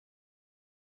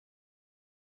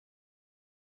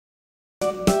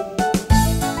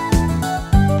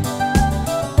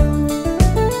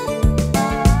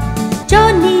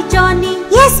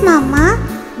Yes, Mama.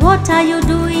 What are you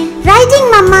doing? Riding,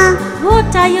 Mama.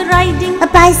 What are you riding? A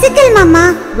bicycle,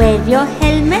 Mama. Wear your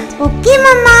helmet. Okay,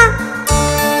 Mama.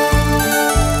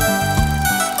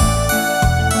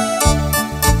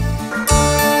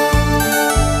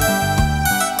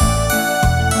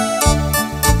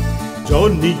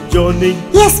 Jonny Jonny,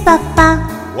 Yes, Papa.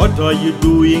 what are you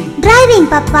doing? Driving,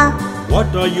 Papa.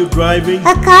 What are you driving?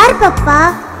 A car, Papa.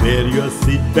 Wear your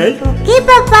seat belt. Okay,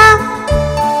 Papa.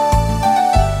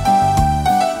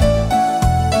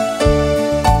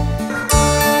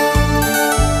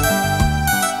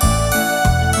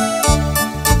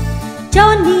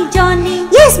 Jonny Jonny,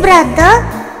 Yes, brother.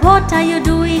 what are you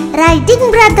doing? Riding,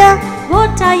 brother.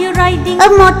 What are you riding? A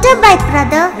motorbike,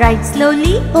 brother. Ride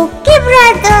slowly. Okay,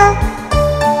 brother.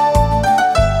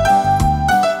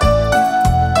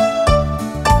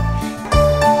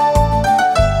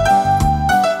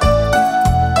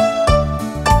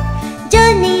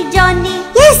 Jonny Jonny,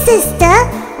 Yes, sister.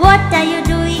 what are you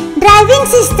doing? Driving,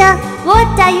 sister. What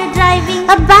are you driving?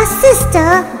 A bus, sister.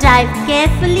 Drive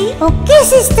carefully. Okay,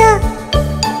 sister.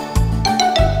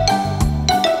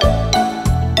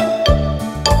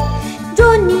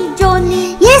 Jonny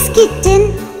Jonny, Yes, kitten.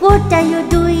 what are you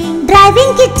doing?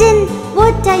 Driving, kitten.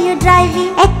 What are you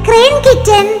driving? A crane,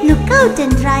 kitten. Look out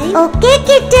and drive. Okay,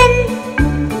 kitten.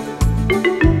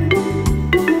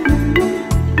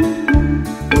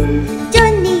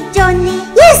 Jonny Jonny,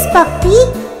 Yes, puppy.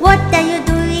 what are you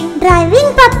doing? Driving,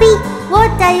 puppy.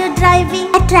 What are you driving?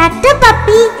 A tractor,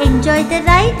 puppy. Enjoy the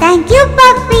ride. Thank you,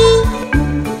 puppy.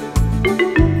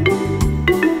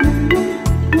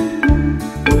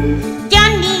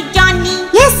 Jonny Jonny,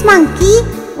 Yes, monkey.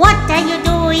 what are you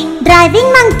doing? Driving,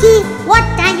 monkey. What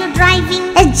are you driving?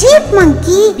 A jeep,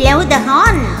 monkey. Blow the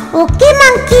horn. Okay,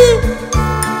 monkey.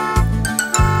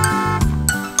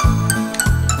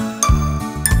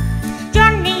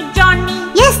 Jonny Jonny,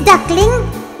 Yes, duckling.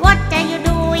 what are you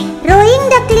doing? Rowing,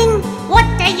 duckling. What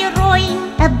are you rowing?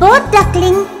 A boat,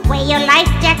 duckling. Wear your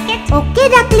life jacket. Okay,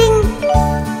 duckling.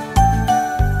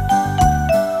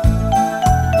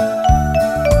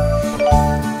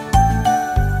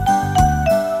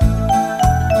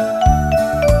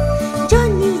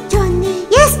 Jonny Jonny,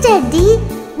 Yes, Teddy.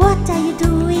 what are you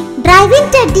doing? Driving,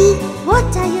 Teddy.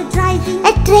 What are you driving?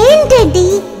 A train, Teddy.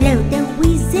 Blow the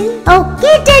whistle.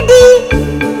 Okay,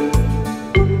 Teddy.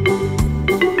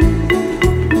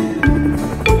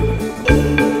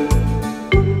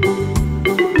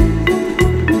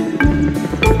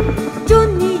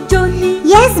 Jonny Jonny,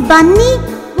 Yes, bunny.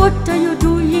 what are you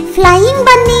doing? Flying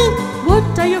bunny.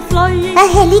 What are you flying? A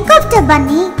helicopter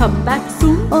bunny. Come back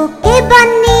soon. Okay,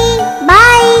 bunny.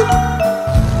 Bye.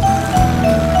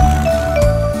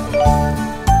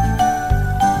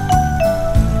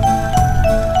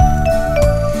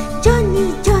 Jonny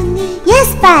Jonny, Yes,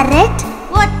 parrot.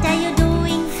 what are you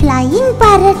doing? Flying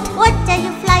parrot. What are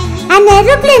you flying? An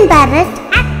aeroplane parrot.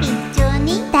 Happy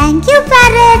journey. Thank you,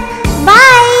 parrot.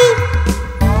 Bye.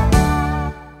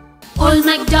 Old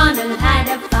MacDonald had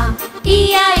a farm.